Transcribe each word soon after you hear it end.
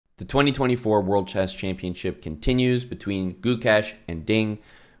The 2024 World Chess Championship continues between Gukesh and Ding.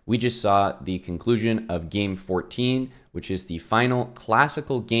 We just saw the conclusion of Game 14, which is the final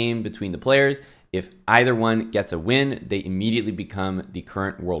classical game between the players. If either one gets a win, they immediately become the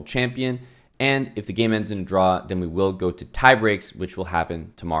current world champion. And if the game ends in a draw, then we will go to tie breaks, which will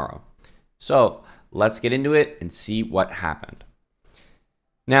happen tomorrow. So let's get into it and see what happened.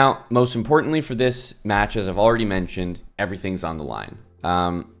 Now, most importantly for this match, as I've already mentioned, everything's on the line.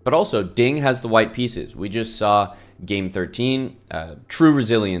 But also, Ding has the white pieces. We just saw Game 13, true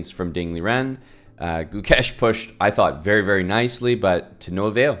resilience from Ding Liren. Gukesh pushed, I thought, very, very nicely, but to no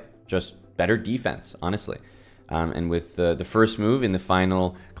avail. Just better defense, honestly. And with the first move in the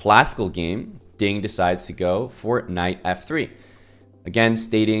final classical game, Ding decides to go for knight f3. Again,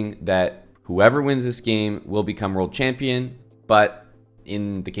 stating that whoever wins this game will become world champion, but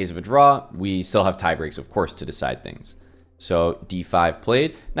in the case of a draw, we still have tie breaks, of course, to decide things. So d5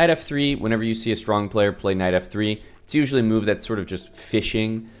 played. Knight f3, whenever you see a strong player play knight f3, it's usually a move that's sort of just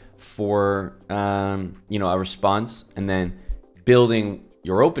fishing for a response and then building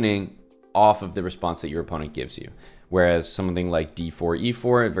your opening off of the response that your opponent gives you. Whereas something like d4,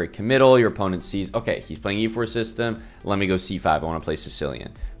 e4, very committal, your opponent sees, okay, he's playing e4 system, let me go c5, I want to play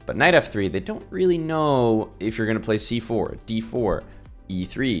Sicilian. But knight f3, they don't really know if you're going to play c4, d4,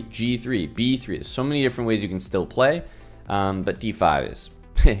 e3, g3, b3. There's so many different ways you can still play. But d5 is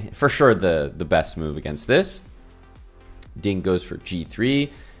for sure the best move against this. Ding goes for g3.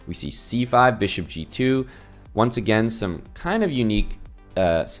 We see c5, bishop g2. Once again, some kind of unique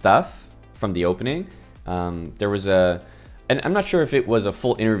stuff from the opening. There was and I'm not sure if it was a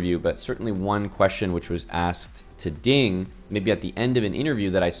full interview, but certainly one question which was asked to Ding, maybe at the end of an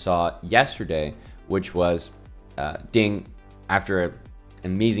interview that I saw yesterday, which was, Ding, after an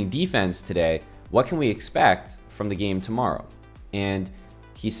amazing defense today, what can we expect from the game tomorrow? And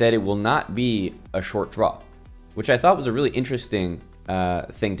he said it will not be a short draw, which I thought was a really interesting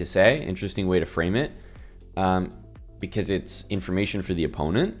thing to say, interesting way to frame it, because it's information for the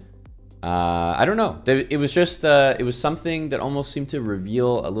opponent. I don't know. It was just, it was something that almost seemed to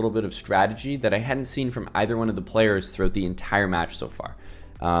reveal a little bit of strategy that I hadn't seen from either one of the players throughout the entire match so far.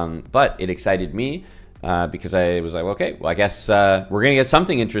 But it excited me. Because I was like, okay, well, I guess we're going to get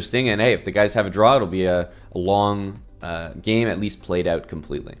something interesting. And hey, if the guys have a draw, it'll be a long game, at least played out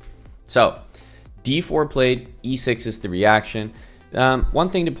completely. So d4 played, e6 is the reaction. One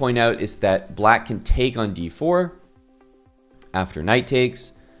thing to point out is that black can take on d4 after knight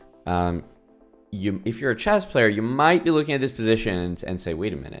takes. If you're a chess player, you might be looking at this position and say,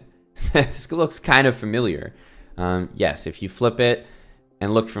 wait a minute, this looks kind of familiar. Yes, if you flip it,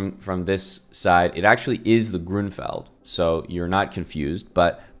 and look from this side, it actually is the Grunfeld, so you're not confused,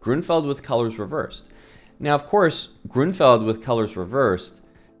 but Grunfeld with colors reversed. Now, of course, Grunfeld with colors reversed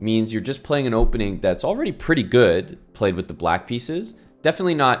means you're just playing an opening that's already pretty good, played with the black pieces.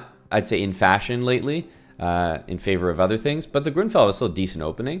 Definitely not, I'd say, in fashion lately, in favor of other things, but the Grunfeld is still a decent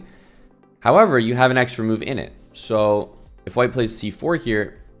opening. However, you have an extra move in it. So if white plays c4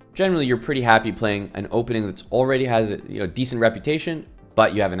 here, generally you're pretty happy playing an opening that's already has a decent reputation,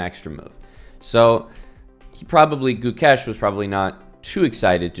 but you have an extra move. So Gukesh was probably not too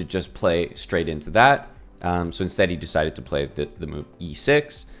excited to just play straight into that. So instead he decided to play the move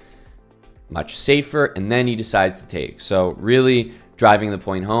e6, much safer, and then he decides to take. So really driving the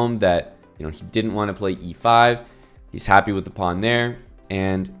point home that he didn't want to play e5. He's happy with the pawn there,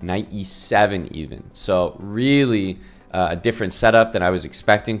 and knight e7 even. So really a different setup than I was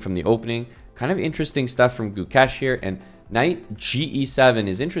expecting from the opening. Kind of interesting stuff from Gukesh here, and knight ge7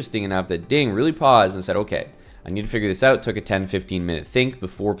 is interesting enough that Ding really paused and said, okay, I need to figure this out. Took a 10-15 minute think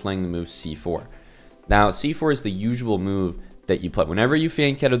before playing the move c4. Now, c4 is the usual move that you play whenever you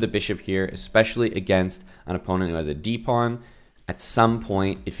feint out of the bishop here, especially against an opponent who has a d-pawn. At some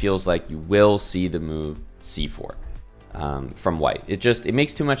point, it feels like you will see the move c4 from white. It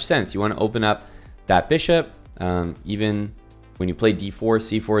makes too much sense. You want to open up that bishop. Even when you play d4,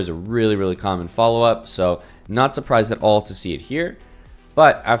 c4 is a really, really common follow-up. So not surprised at all to see it here.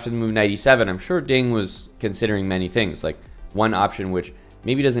 But after the move knight e7, I'm sure Ding was considering many things. Like one option which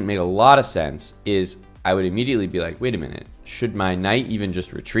maybe doesn't make a lot of sense is I would immediately be like, wait a minute, should my knight even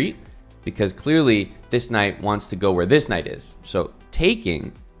just retreat? Because clearly this knight wants to go where this knight is. So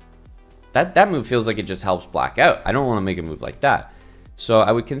taking, that move feels like it just helps black out. I don't want to make a move like that. So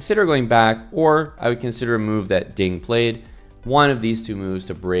I would consider going back, or I would consider a move that Ding played, one of these two moves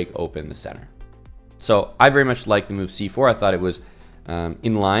to break open the center. So I very much like the move c4. I thought it was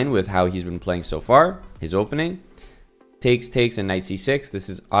in line with how he's been playing so far, his opening. Takes, and knight c6. This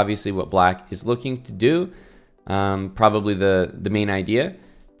is obviously what black is looking to do. Probably the main idea.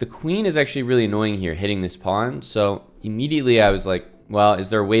 the queen is actually really annoying here, hitting this pawn. So immediately I was like, well,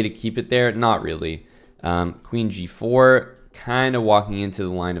 is there a way to keep it there? Not really. Queen g4, kind of walking into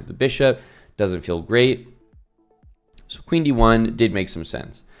the line of the bishop. Doesn't feel great. So queen d1 did make some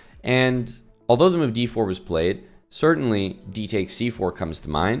sense. And although the move d4 was played, certainly d takes c4 comes to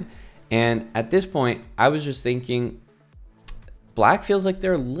mind. And at this point, I was just thinking, black feels like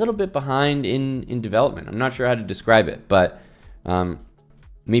they're a little bit behind in development. I'm not sure how to describe it, but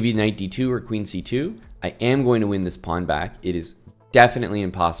maybe knight d2 or queen c2. I am going to win this pawn back. It is definitely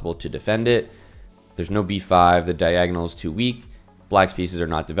impossible to defend it. There's no b5. The diagonal is too weak. Black's pieces are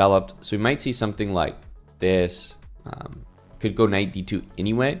not developed. So we might see something like this. Could go knight d2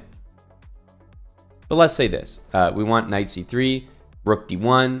 anyway. But let's say this. We want knight c3, rook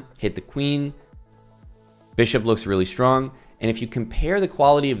d1, hit the queen. Bishop looks really strong. And if you compare the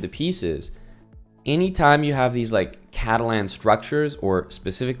quality of the pieces, anytime you have these like Catalan structures, or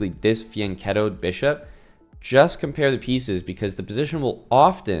specifically this fianchettoed bishop, just compare the pieces, because the position will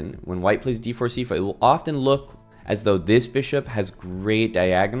often, when white plays d4, c5, it will often look as though this bishop has great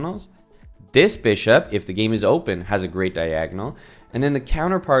diagonals. This bishop, if the game is open, has a great diagonal. And then the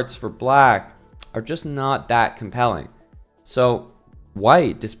counterparts for black are just not that compelling. So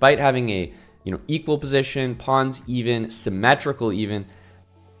white, despite having a equal position, pawns even, symmetrical even,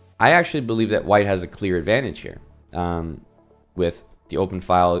 I actually believe that white has a clear advantage here. With the open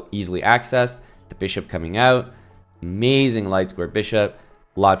file easily accessed, the bishop coming out, amazing light square bishop,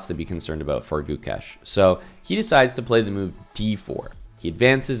 lots to be concerned about for Gukesh. So he decides to play the move d4. He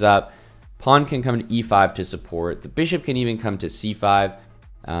advances up, pawn can come to e5 to support, the bishop can even come to c5.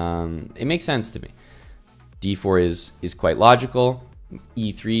 It makes sense to me. d4 is quite logical,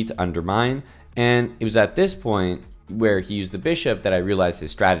 e3 to undermine, and it was at this point where he used the bishop that I realized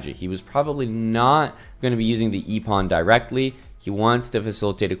his strategy. He was probably not going to be using the e-pawn directly. He wants to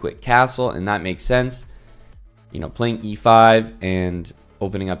facilitate a quick castle, and that makes sense. Playing e5 and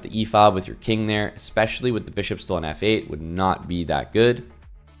opening up the e-file with your king there, especially with the bishop still on f8, would not be that good.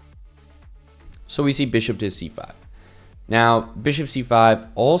 So we see bishop to c5. Now, bishop c5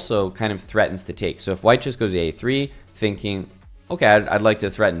 also kind of threatens to take. So if white just goes a3, thinking, okay, I'd like to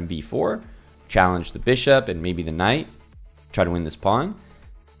threaten b4, challenge the bishop and maybe the knight, try to win this pawn,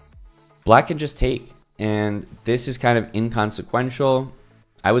 black can just take. And this is kind of inconsequential.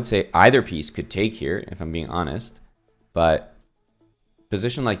 I would say either piece could take here, if I'm being honest. But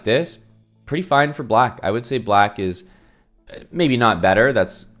position like this, pretty fine for black. I would say black is maybe not better.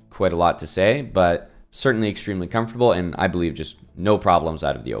 That's quite a lot to say, but certainly extremely comfortable, and I believe just no problems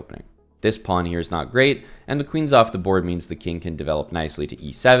out of the opening. This pawn here is not great, and the queen's off the board means the king can develop nicely to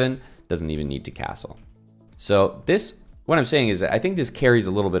e7, doesn't even need to castle. So this, what I'm saying is that I think this carries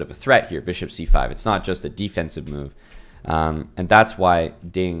a little bit of a threat here, bishop c5. It's not just a defensive move, and that's why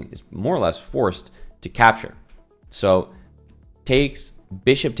Ding is more or less forced to capture. So takes,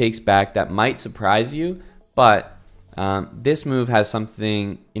 bishop takes back, that might surprise you, but this move has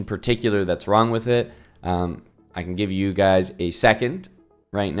something in particular that's wrong with it. I can give you guys a second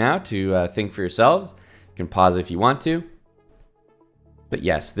right now to think for yourselves. You can pause if you want to. But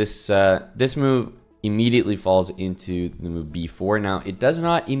yes, this move immediately falls into the move b4. Now, it does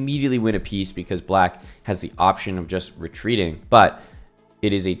not immediately win a piece because black has the option of just retreating, but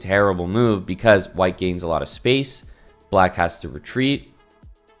it is a terrible move because white gains a lot of space. Black has to retreat,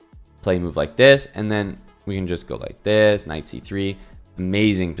 play a move like this, and then we can just go like this, knight c3,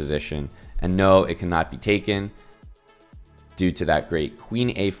 amazing position. And no, it cannot be taken due to that great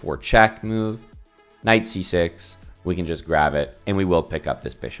queen a4 check move. Knight c6, we can just grab it, and we will pick up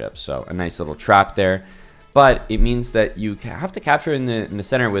this bishop. So a nice little trap there. But it means that you have to capture in the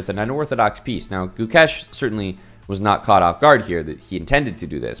center with an unorthodox piece. Now, Gukesh certainly was not caught off guard here that he intended to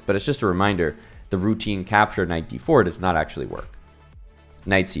do this, but it's just a reminder, the routine capture knight d4 does not actually work.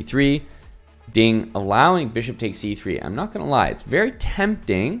 Knight c3, Ding allowing bishop takes c3. I'm not going to lie, it's very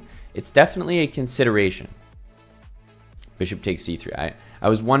tempting. It's definitely a consideration. Bishop takes c3. I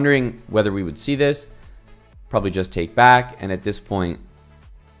was wondering whether we would see this. Probably just take back, and at this point,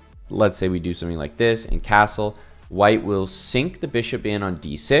 let's say we do something like this and castle. White will sink the bishop in on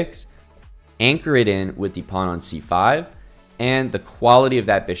d6, anchor it in with the pawn on c5, and the quality of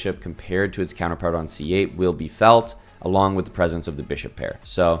that bishop compared to its counterpart on c8 will be felt, along with the presence of the bishop pair.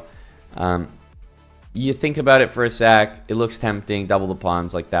 So you think about it for a sec, it looks tempting, double the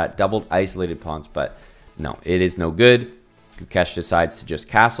pawns like that, doubled isolated pawns, but no, it is no good. Gukesh decides to just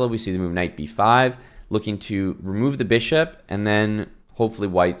castle. We see the move knight b5, looking to remove the bishop, and then hopefully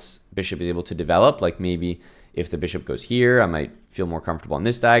white's bishop is able to develop. Like maybe if the bishop goes here, I might feel more comfortable on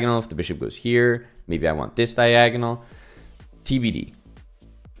this diagonal. If the bishop goes here, maybe I want this diagonal. TBD.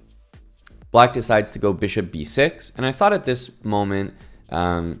 Black decides to go bishop b6, and I thought at this moment,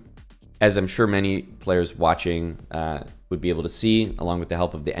 as I'm sure many players watching would be able to see, along with the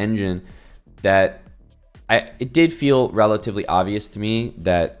help of the engine, that it did feel relatively obvious to me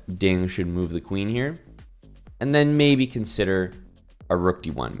that Ding should move the queen here, and then maybe consider a rook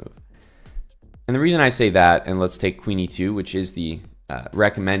d1 move. And the reason I say that, and let's take queen e2, which is the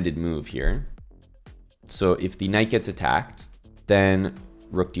recommended move here. So if the knight gets attacked, then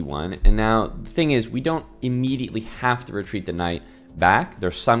rook d1. And now the thing is, we don't immediately have to retreat the knight back.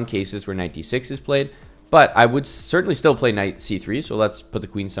 There's some cases where knight d6 is played, but I would certainly still play knight c3. So let's put the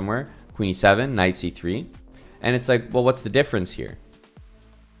queen somewhere. Queen e7, knight c3. And it's like, well, what's the difference here?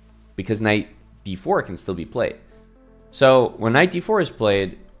 Because knight d4 can still be played. So when knight d4 is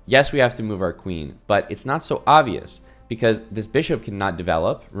played, yes, we have to move our queen, but it's not so obvious because this bishop cannot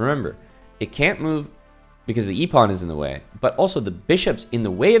develop. Remember, it can't move because the e-pawn is in the way, but also the bishop's in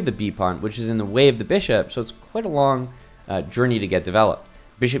the way of the b-pawn, which is in the way of the bishop, so it's quite a long journey to get developed.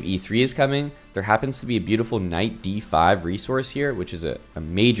 Bishop e3 is coming. There happens to be a beautiful knight d5 resource here, which is a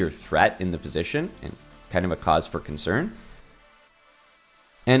major threat in the position and kind of a cause for concern.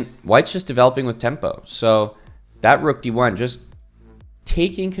 And white's just developing with tempo. So that rook d1, just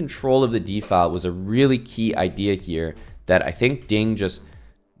taking control of the d-file was a really key idea here that I think Ding just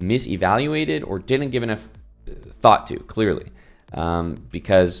misevaluated or didn't give enough thought to, clearly.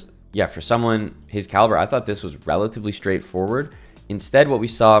 Because, yeah, for someone his caliber, I thought this was relatively straightforward. Instead, what we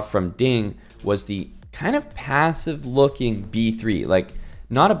saw from Ding was the kind of passive-looking b3. Like,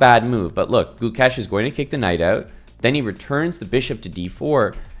 not a bad move, but look, Gukesh is going to kick the knight out. Then he returns the bishop to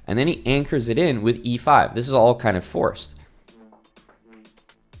d4, and then he anchors it in with e5. This is all kind of forced.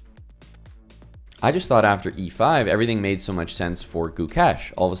 I just thought after e5, everything made so much sense for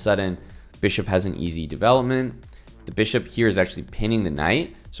Gukesh. All of a sudden, bishop has an easy development. The bishop here is actually pinning the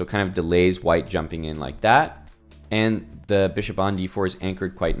knight, so it kind of delays white jumping in like that. And the bishop on d4 is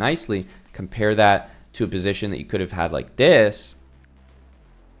anchored quite nicely. Compare that to a position that you could have had like this,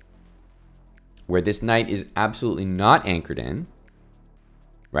 where this knight is absolutely not anchored in,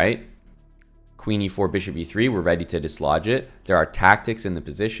 right? Queen e4, bishop e3, we're ready to dislodge it. There are tactics in the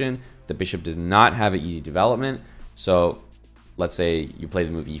position. The bishop does not have an easy development. So let's say you play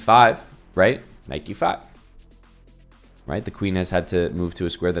the move e5, right? Knight d5, right? The queen has had to move to a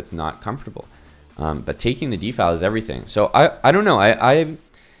square that's not comfortable. But taking the d-file is everything. So I don't know.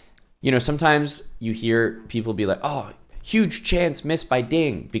 You know, sometimes you hear people be like, oh, huge chance missed by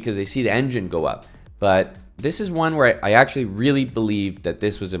Ding because they see the engine go up. But this is one where I actually really believe that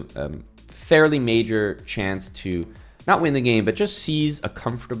this was a fairly major chance to not win the game, but just seize a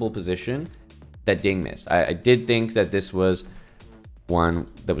comfortable position that Ding missed. I did think that this was one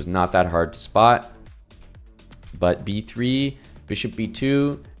that was not that hard to spot. But b3, bishop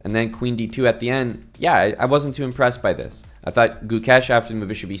b2, and then queen d2 at the end. Yeah, I wasn't too impressed by this. I thought Gukesh after the move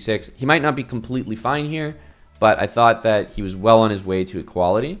bishop e6, he might not be completely fine here, but I thought that he was well on his way to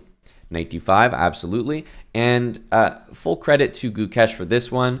equality. Knight d5, absolutely. And full credit to Gukesh for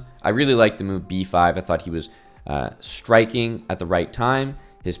this one. I really liked the move b5. I thought he was striking at the right time.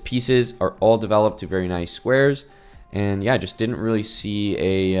 His pieces are all developed to very nice squares. And yeah, just didn't really see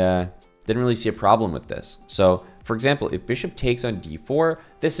a problem with this. So, for example, if bishop takes on d4,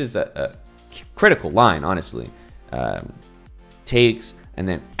 this is a critical line, honestly. Takes, and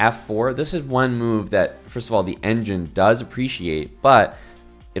then f4. This is one move that, first of all, the engine does appreciate, but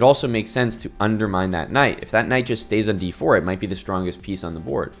it also makes sense to undermine that knight. If that knight just stays on d4, it might be the strongest piece on the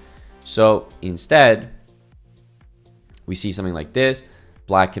board. So instead, we see something like this.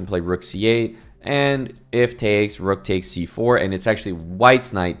 Black can play rook c8, and if takes, rook takes c4, and it's actually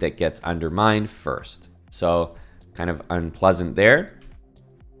white's knight that gets undermined first. So kind of unpleasant there.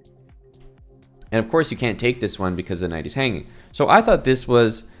 And of course, you can't take this one because the knight is hanging. So I thought this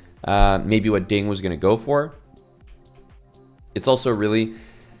was maybe what Ding was going to go for. It's also a really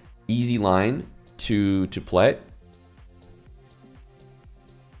easy line to play.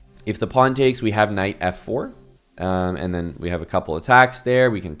 If the pawn takes, we have knight f4. And then we have a couple attacks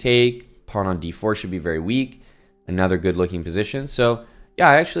there. We can take. Pawn on d4 should be very weak. Another good looking position. So yeah,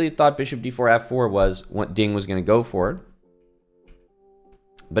 I actually thought bishop d4 f4 was what Ding was going to go for.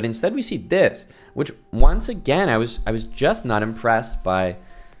 But instead we see this, which once again, I was just not impressed by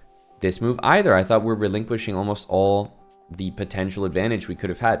this move either. I thought we're relinquishing almost all the potential advantage we could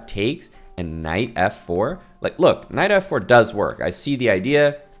have had. Takes and knight f4. Like, look, knight f4 does work. I see the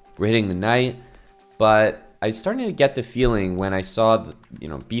idea. We're hitting the knight. But I was starting to get the feeling when I saw,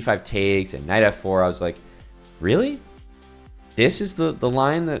 b5 takes and knight f4, I was like, really? This is the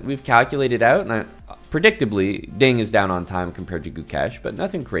line that we've calculated out? And predictably, Ding is down on time compared to Gukesh, but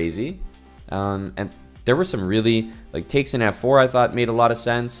nothing crazy. And there were some really, like takes in f4 I thought made a lot of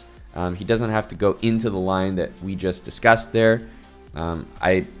sense. He doesn't have to go into the line that we just discussed there.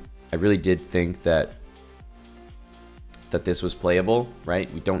 I really did think that this was playable,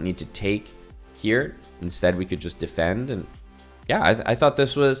 right? We don't need to take here. Instead, we could just defend. And yeah, I thought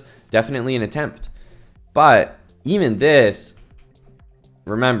this was definitely an attempt. But even this,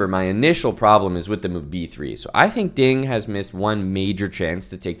 remember, my initial problem is with the move b3. So I think Ding has missed one major chance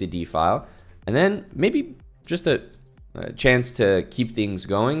to take the d file. And then maybe just a chance to keep things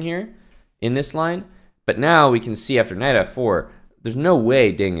going here in this line. But now we can see after knight f4, there's no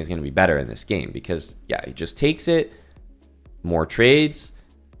way Ding is going to be better in this game because, yeah, he just takes it. More trades.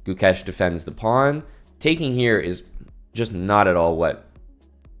 Gukesh defends the pawn. Taking here is just not at all what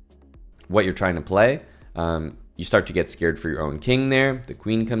you're trying to play. You start to get scared for your own king there. The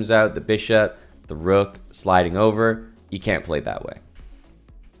queen comes out, the bishop, the rook sliding over. You can't play that way.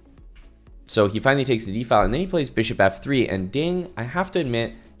 So he finally takes the d file, and then he plays bishop f3. And Ding, I have to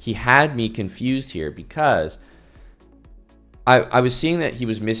admit, he had me confused here because I was seeing that he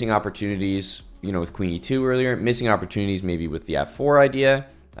was missing opportunities, you know, with queen e2 earlier, missing opportunities maybe with the f4 idea.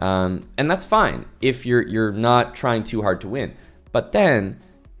 And that's fine if you're not trying too hard to win. But then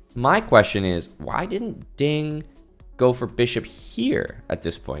my question is, why didn't Ding go for bishop here at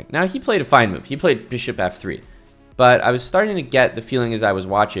this point? Now, he played a fine move. He played bishop f3. But I was starting to get the feeling as I was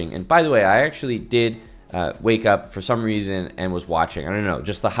watching. And by the way, I actually did wake up for some reason and was watching. I don't know,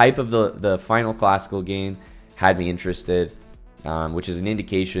 just the hype of the final classical game had me interested, which is an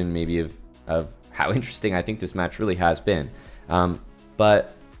indication maybe of how interesting I think this match really has been.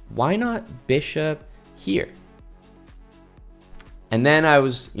 But why not bishop here? And then I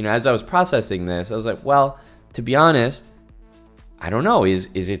was, you know, as I was processing this, I was like, well, to be honest, I don't know. Is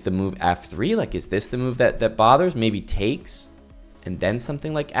it the move f3? Like, is this the move that bothers? Maybe takes and then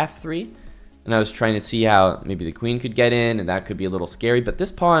something like f3? And I was trying to see how maybe the queen could get in, and that could be a little scary. But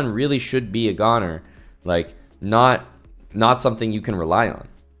this pawn really should be a goner, like not something you can rely on.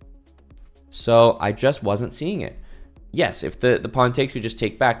 So I just wasn't seeing it. Yes, if the pawn takes, we just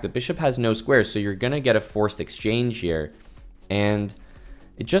take back. The bishop has no squares, so you're going to get a forced exchange here. And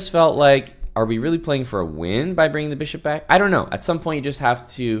it just felt like, are we really playing for a win by bringing the bishop back? I don't know. At some point, you just have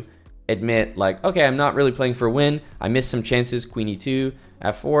to admit, like, okay, I'm not really playing for a win. I missed some chances. Queen e2,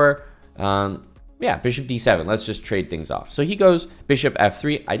 f4. Yeah, bishop d7. Let's just trade things off. So he goes bishop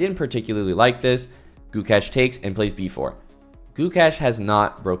f3. I didn't particularly like this. Gukesh takes and plays b4. Gukesh has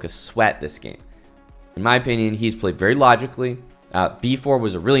not broke a sweat this game. In my opinion, he's played very logically. b4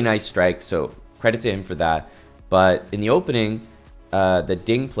 was a really nice strike, so credit to him for that. But in the opening that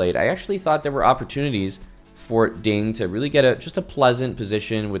Ding played, I actually thought there were opportunities for Ding to really get just a pleasant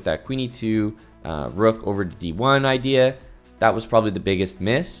position with that queen e2, rook over to d1 idea. That was probably the biggest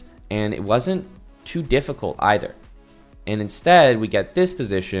miss, and it wasn't too difficult either. And instead, we get this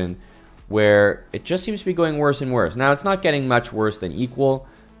position where it just seems to be going worse and worse. Now, it's not getting much worse than equal,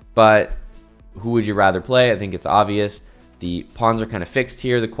 but who would you rather play? I think it's obvious. The pawns are kind of fixed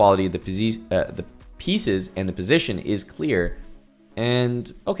here. The quality of the pieces and the position is clear.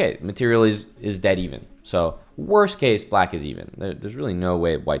 And okay, material is dead even. So worst case, black is even. There's really no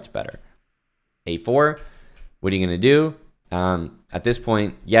way white's better. a4, what are you going to do? At this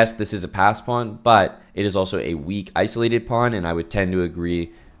point, yes, this is a pass pawn, but it is also a weak isolated pawn, and I would tend to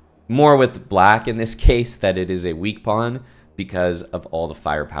agree more with black in this case that it is a weak pawn because of all the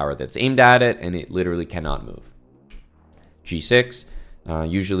firepower that's aimed at it, and it literally cannot move. g6,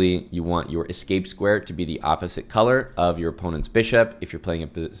 usually you want your escape square to be the opposite color of your opponent's bishop. If you're playing a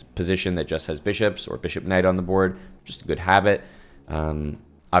position that just has bishops or bishop knight on the board, just a good habit.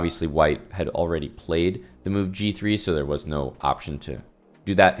 Obviously, white had already played the move g3, so there was no option to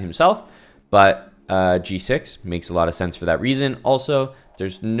do that himself. But g6 makes a lot of sense for that reason. Also,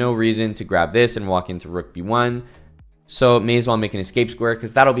 there's no reason to grab this and walk into rook b1. So may as well make an escape square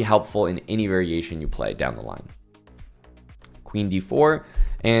because that'll be helpful in any variation you play down the line. Queen d4,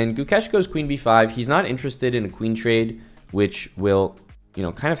 and Gukesh goes queen b5. He's not interested in a queen trade, which will, you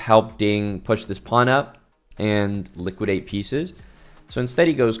know, kind of help Ding push this pawn up and liquidate pieces. So instead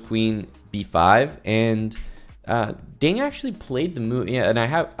he goes queen b5, and Ding actually played the move. Yeah, and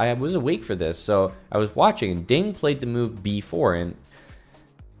I was awake for this, so I was watching, and Ding played the move b4, and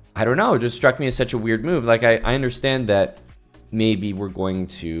I don't know, it just struck me as such a weird move. Like, I understand that maybe we're going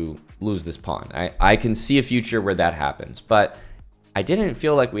to lose this pawn. I can see a future where that happens, but I didn't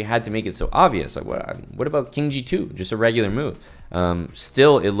feel like we had to make it so obvious. Like, what about king g2? Just a regular move.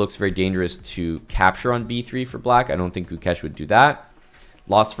 Still, it looks very dangerous to capture on b3 for black. I don't think Gukesh would do that.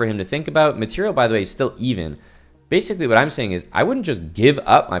 Lots for him to think about. Material, by the way, is still even. basically what I'm saying is I wouldn't just give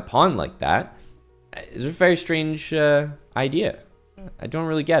up my pawn like that. It's a very strange idea. I don't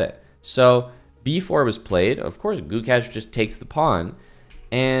really get it. So b4 was played. Of course, Gukesh just takes the pawn,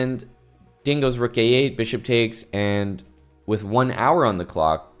 and Ding goes rook a8, bishop takes, and with 1 hour on the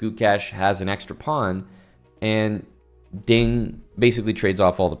clock, Gukesh has an extra pawn, and Ding basically trades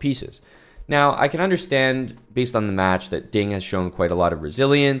off all the pieces. Now, I can understand, based on the match, that Ding has shown quite a lot of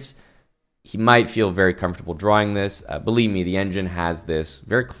resilience. He might feel very comfortable drawing this. Believe me, the engine has this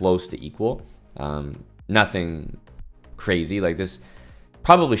very close to equal. Nothing crazy. Like, this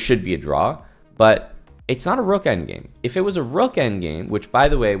probably should be a draw, but it's not a rook endgame. If it was a rook endgame, which, by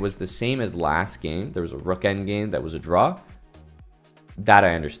the way, was the same as last game, there was a rook endgame that was a draw, that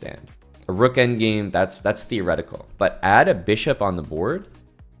I understand. A rook endgame, that's theoretical. But add a bishop on the board,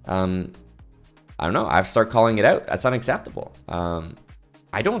 I don't know. I've started calling it out. That's unacceptable.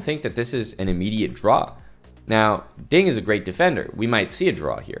 I don't think that this is an immediate draw. Now, Ding is a great defender. We might see a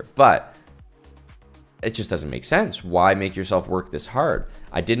draw here, but it just doesn't make sense. Why make yourself work this hard?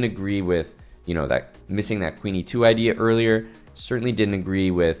 I didn't agree with, you know, that missing that queen e2 idea earlier. Certainly didn't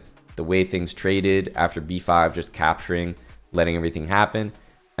agree with the way things traded after b5, just capturing, letting everything happen.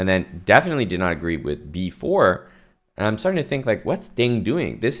 And then definitely did not agree with b4. And I'm starting to think, like, what's Ding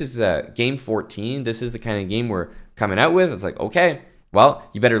doing? This is game 14. This is the kind of game we're coming out with. It's like, okay, well,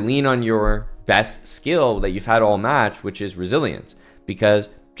 you better lean on your best skill that you've had all match, which is resilience, because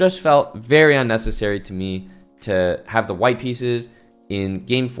just felt very unnecessary to me to have the white pieces in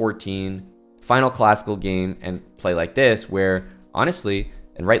game 14, final classical game, and play like this, where honestly,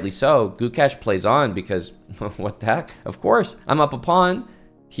 and rightly so, Gukesh plays on because what the heck? Of course, I'm up a pawn,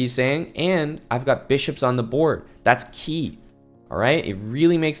 he's saying, and I've got bishops on the board. That's key. All right, it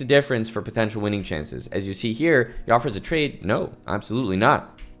really makes a difference for potential winning chances. As you see here, he offers a trade. No, absolutely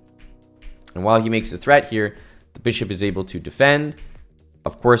not. And while he makes a threat here, the bishop is able to defend.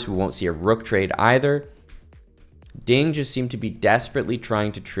 Of course, we won't see a rook trade either. Ding just seemed to be desperately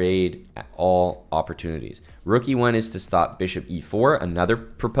trying to trade at all opportunities. Rook e1 is to stop bishop e4, another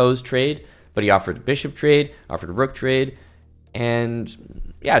proposed trade, but he offered a bishop trade, offered a rook trade,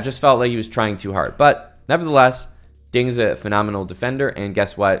 and yeah, just felt like he was trying too hard. But nevertheless, Ding is a phenomenal defender, and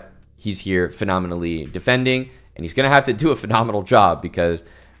guess what? He's here phenomenally defending, and he's going to have to do a phenomenal job because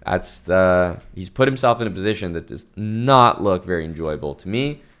that's he's put himself in a position that does not look very enjoyable to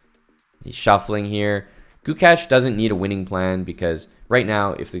me. He's shuffling here. Gukesh doesn't need a winning plan because right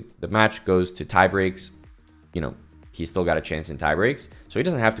now, if the match goes to tie breaks, you know, he's still got a chance in tie breaks, so he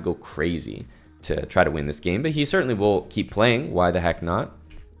doesn't have to go crazy to try to win this game, but he certainly will keep playing. Why the heck not?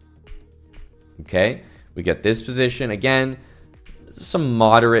 Okay. We get this position again, some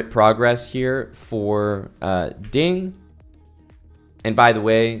moderate progress here for Ding. And by the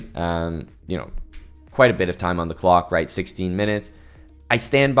way, you know, quite a bit of time on the clock, right? 16 minutes. I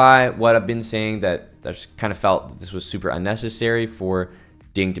stand by what I've been saying, that I just kind of felt that this was super unnecessary for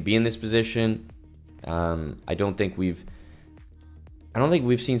Ding to be in this position. I don't think we've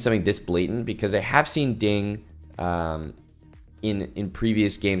seen something this blatant, because I have seen Ding in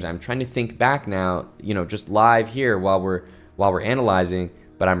previous games. I'm trying to think back now, you know, just live here while we're analyzing,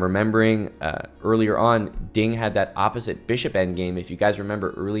 but I'm remembering earlier on, Ding had that opposite bishop endgame, if you guys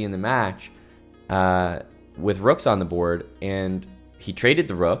remember early in the match, with rooks on the board, and he traded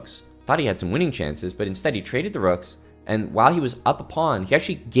the rooks, thought he had some winning chances, but instead he traded the rooks, and while he was up a pawn, he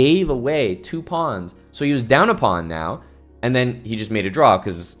actually gave away 2 pawns, so he was down a pawn now, and then he just made a draw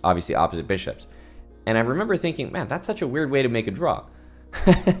because it's obviously opposite bishops. And I remember thinking, man, that's such a weird way to make a draw.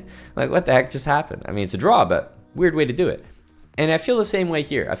 Like, what the heck just happened? I mean, it's a draw, but weird way to do it. And I feel the same way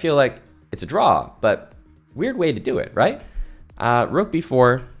here. I feel like it's a draw, but weird way to do it, right? Rook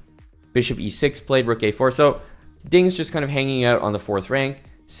b4, bishop e6 played, rook a4. So Ding's just kind of hanging out on the 4th rank,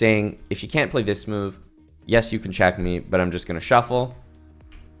 saying, if you can't play this move, yes, you can check me, but I'm just going to shuffle.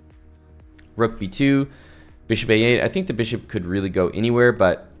 Rook b2, bishop a8. I think the bishop could really go anywhere,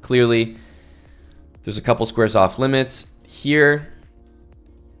 but clearly there's a couple squares off limits here.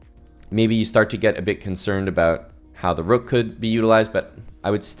 Maybe you start to get a bit concerned about how the rook could be utilized, but I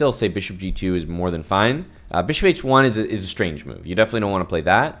would still say bishop g2 is more than fine. Bishop h1 is a strange move. You definitely don't want to play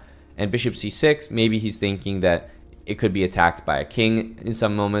that. And bishop c6, maybe he's thinking that it could be attacked by a king in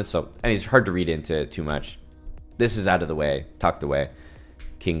some moments. So, and it's hard to read into too much. This is out of the way, tucked away.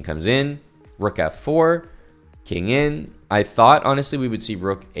 King comes in, rook f4, king in. I thought, honestly, we would see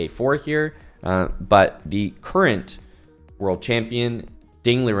rook a4 here. But the current world champion,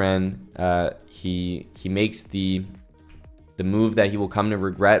 Ding Liren, he makes the move that he will come to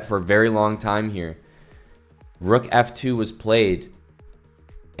regret for a very long time here. Rook f2 was played,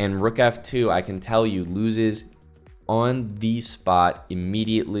 and rook f2, I can tell you, loses on the spot,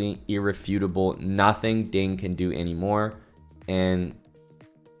 immediately, irrefutable. Nothing Ding can do anymore. And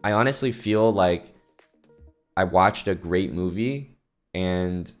I honestly feel like I watched a great movie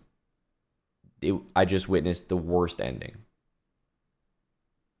and I just witnessed the worst ending.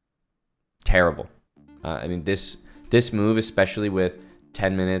 Terrible. I mean, this move, especially with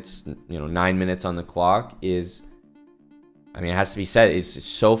 10 minutes, 9 minutes on the clock, is, I mean, it has to be said, is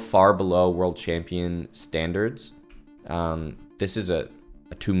so far below world champion standards. This is a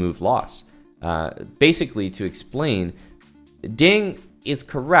 2-move loss. Basically, to explain, Ding is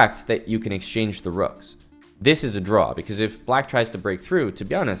correct that you can exchange the rooks. This is a draw, because if black tries to break through, to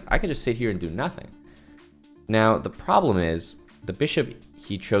be honest, I can just sit here and do nothing. Now, the problem is, the bishop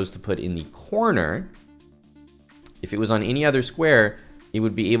he chose to put in the corner, if it was on any other square, it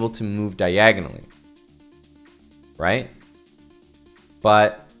would be able to move diagonally, right?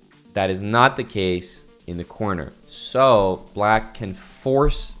 But that is not the case in the corner. So black can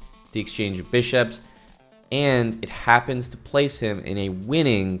force the exchange of bishops, and it happens to place him in a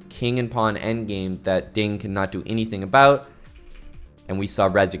winning king and pawn endgame that Ding cannot do anything about. And we saw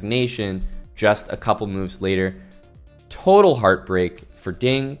resignation just a couple moves later. Total heartbreak for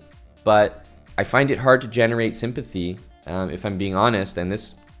Ding, but I find it hard to generate sympathy, if I'm being honest. And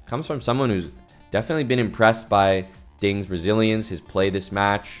this comes from someone who's definitely been impressed by Ding's resilience, his play this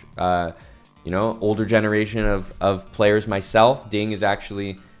match. Older generation of players myself. Ding is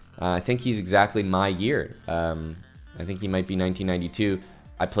actually, I think he's exactly my year. I think he might be 1992.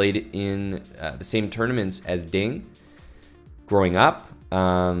 I played in the same tournaments as Ding growing up.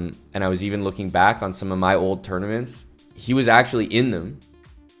 And I was even looking back on some of my old tournaments. He was actually in them,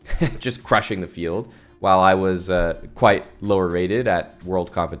 just crushing the field, while I was quite lower rated at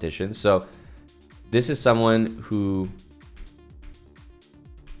world competition. So this is someone who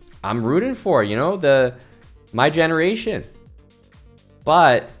I'm rooting for, my generation.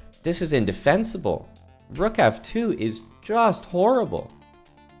 But this is indefensible. Rook f2 is just horrible.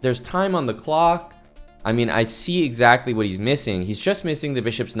 There's time on the clock. I mean, I see exactly what he's missing. He's just missing the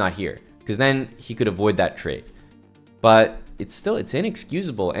bishop's not here, because then he could avoid that trade. But it's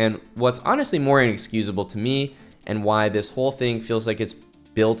inexcusable. And what's honestly more inexcusable to me, and why this whole thing feels like it's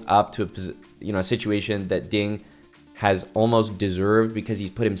built up to a situation that Ding has almost deserved because he's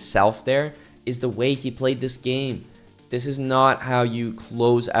put himself there, is the way he played this game. This is not how you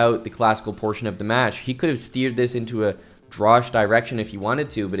close out the classical portion of the match. He could have steered this into a drawish direction if he wanted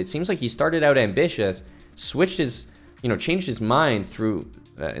to, but it seems like he started out ambitious, switched his, changed his mind through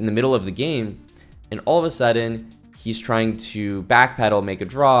in the middle of the game, and all of a sudden he's trying to backpedal, make a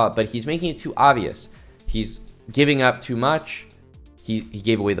draw, but he's making it too obvious. He's giving up too much. He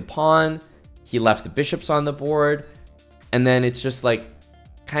gave away the pawn. He left the bishops on the board, and then it's just like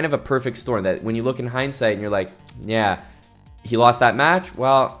kind of a perfect storm that when you look in hindsight and you're like, yeah, he lost that match.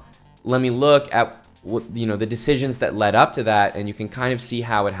 Well, let me look at what, the decisions that led up to that, and you can kind of see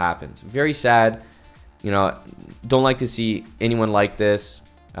how it happened. Very sad. Don't like to see anyone like this,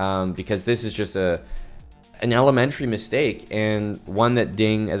 because this is just an elementary mistake, and one that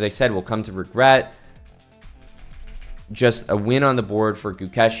Ding, as I said, will come to regret. Just a win on the board for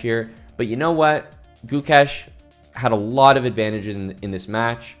Gukesh here. But you know what? Gukesh had a lot of advantages in this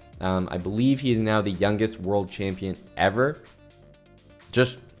match. I believe he is now the youngest world champion ever.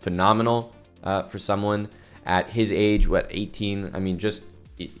 Just phenomenal for someone at his age, 18? I mean, just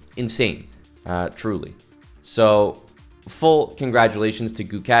insane, truly. So, full congratulations to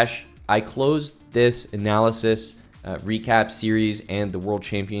Gukesh. I closed this analysis, recap series, and the World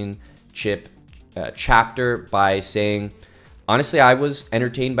Championship chapter by saying, honestly, I was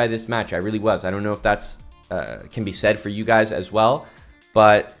entertained by this match. I really was. I don't know if that's can be said for you guys as well,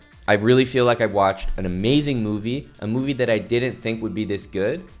 but I really feel like I watched an amazing movie, a movie that I didn't think would be this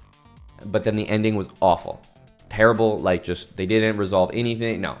good, but then the ending was awful. Terrible, like just they didn't resolve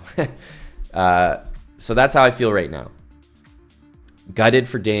anything. No. So that's how I feel right now. Gutted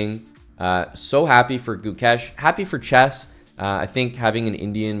for Ding. So happy for Gukesh. Happy for chess. I think having an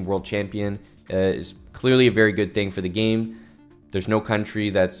Indian world champion is clearly a very good thing for the game. There's no country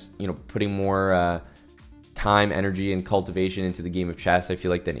that's putting more time, energy, and cultivation into the game of chess, I feel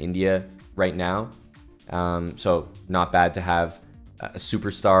like, than India right now. So not bad to have a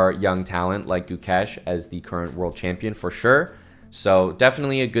superstar young talent like Gukesh as the current world champion for sure. So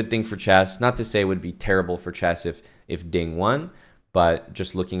definitely a good thing for chess. Not to say it would be terrible for chess if Ding won, but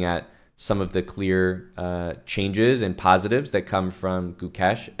just looking at some of the clear changes and positives that come from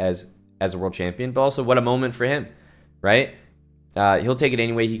Gukesh as a world champion, but also what a moment for him, right? He'll take it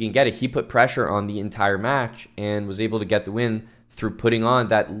any way he can get it. He put pressure on the entire match and was able to get the win through putting on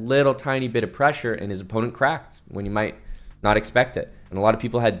that little tiny bit of pressure, and his opponent cracked when you might not expect it. And a lot of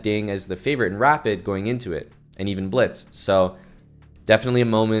people had Ding as the favorite in Rapid going into it, and even Blitz. So definitely a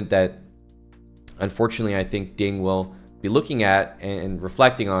moment that, unfortunately, I think Ding will be looking at and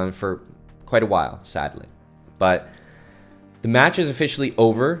reflecting on for quite a while, sadly. But the match is officially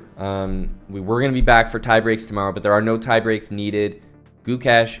over. We were going to be back for tie breaks tomorrow, but there are no tie breaks needed.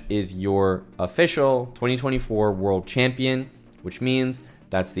 Gukesh is your official 2024 world champion, which means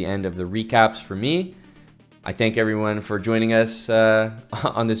that's the end of the recaps for me. I thank everyone for joining us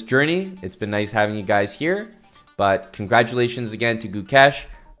on this journey. It's been nice having you guys here, but congratulations again to Gukesh.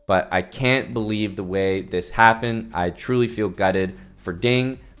 But I can't believe the way this happened. I truly feel gutted for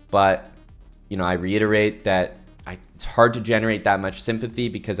Ding, but you know, I reiterate that it's hard to generate that much sympathy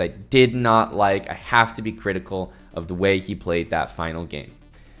because I have to be critical of the way he played that final game.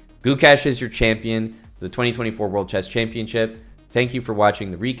 Gukesh is your champion for the 2024 World Chess Championship. Thank you for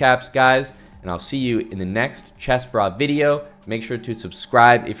watching the recaps, guys, and I'll see you in the next chessbrah video. Make sure to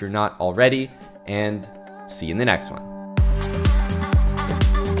subscribe if you're not already, and see you in the next one.